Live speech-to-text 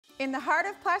In the heart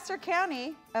of Placer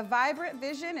County, a vibrant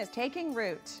vision is taking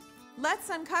root. Let's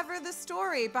uncover the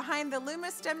story behind the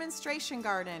Loomis Demonstration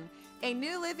Garden, a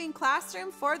new living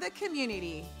classroom for the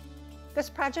community.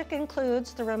 This project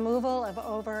includes the removal of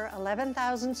over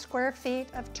 11,000 square feet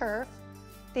of turf.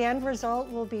 The end result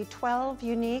will be 12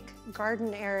 unique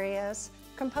garden areas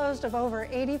composed of over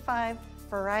 85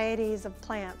 varieties of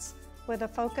plants with a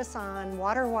focus on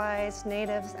water-wise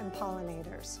natives and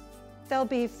pollinators. There'll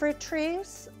be fruit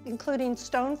trees, including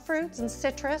stone fruits and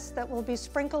citrus, that will be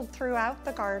sprinkled throughout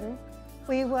the garden.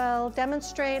 We will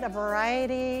demonstrate a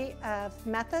variety of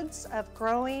methods of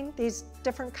growing these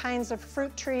different kinds of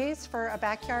fruit trees for a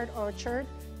backyard orchard,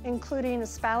 including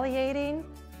espaliating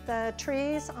the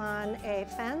trees on a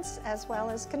fence as well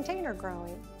as container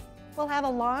growing. We'll have a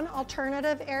lawn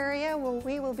alternative area where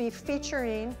we will be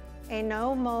featuring a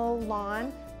no-mow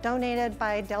lawn donated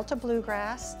by Delta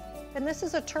Bluegrass. And this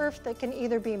is a turf that can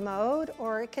either be mowed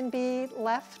or it can be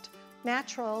left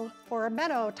natural for a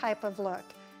meadow type of look.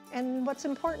 And what's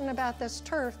important about this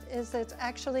turf is that it's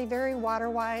actually very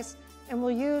water-wise and will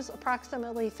use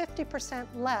approximately 50%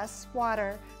 less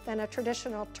water than a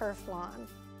traditional turf lawn.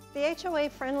 The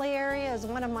HOA-friendly area is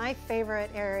one of my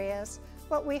favorite areas.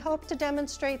 What we hope to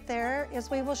demonstrate there is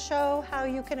we will show how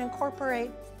you can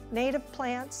incorporate native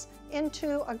plants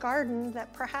into a garden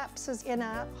that perhaps is in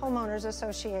a homeowners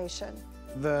association.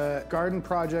 The garden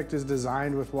project is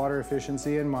designed with water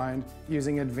efficiency in mind,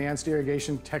 using advanced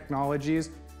irrigation technologies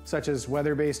such as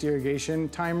weather-based irrigation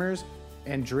timers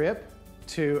and drip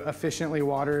to efficiently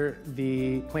water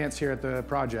the plants here at the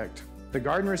project. The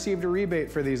garden received a rebate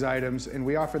for these items, and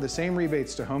we offer the same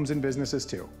rebates to homes and businesses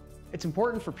too. It's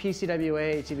important for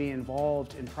PCWA to be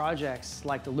involved in projects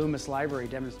like the Loomis Library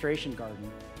Demonstration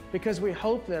Garden because we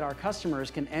hope that our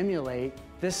customers can emulate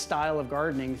this style of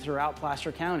gardening throughout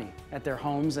Placer County at their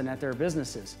homes and at their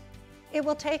businesses. It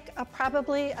will take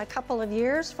probably a couple of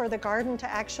years for the garden to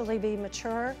actually be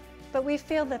mature, but we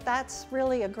feel that that's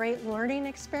really a great learning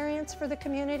experience for the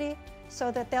community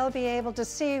so that they'll be able to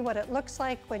see what it looks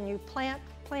like when you plant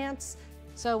plants.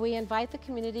 So we invite the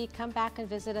community to come back and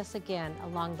visit us again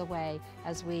along the way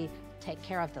as we take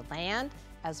care of the land,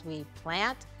 as we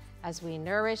plant, as we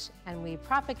nourish and we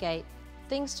propagate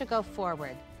things to go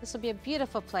forward. This will be a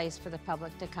beautiful place for the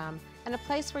public to come and a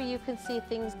place where you can see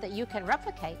things that you can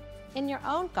replicate in your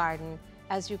own garden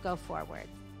as you go forward.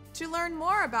 To learn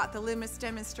more about the Loomis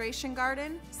Demonstration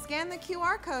Garden, scan the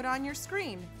QR code on your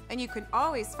screen, and you can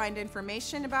always find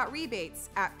information about rebates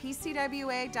at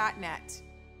pcwa.net.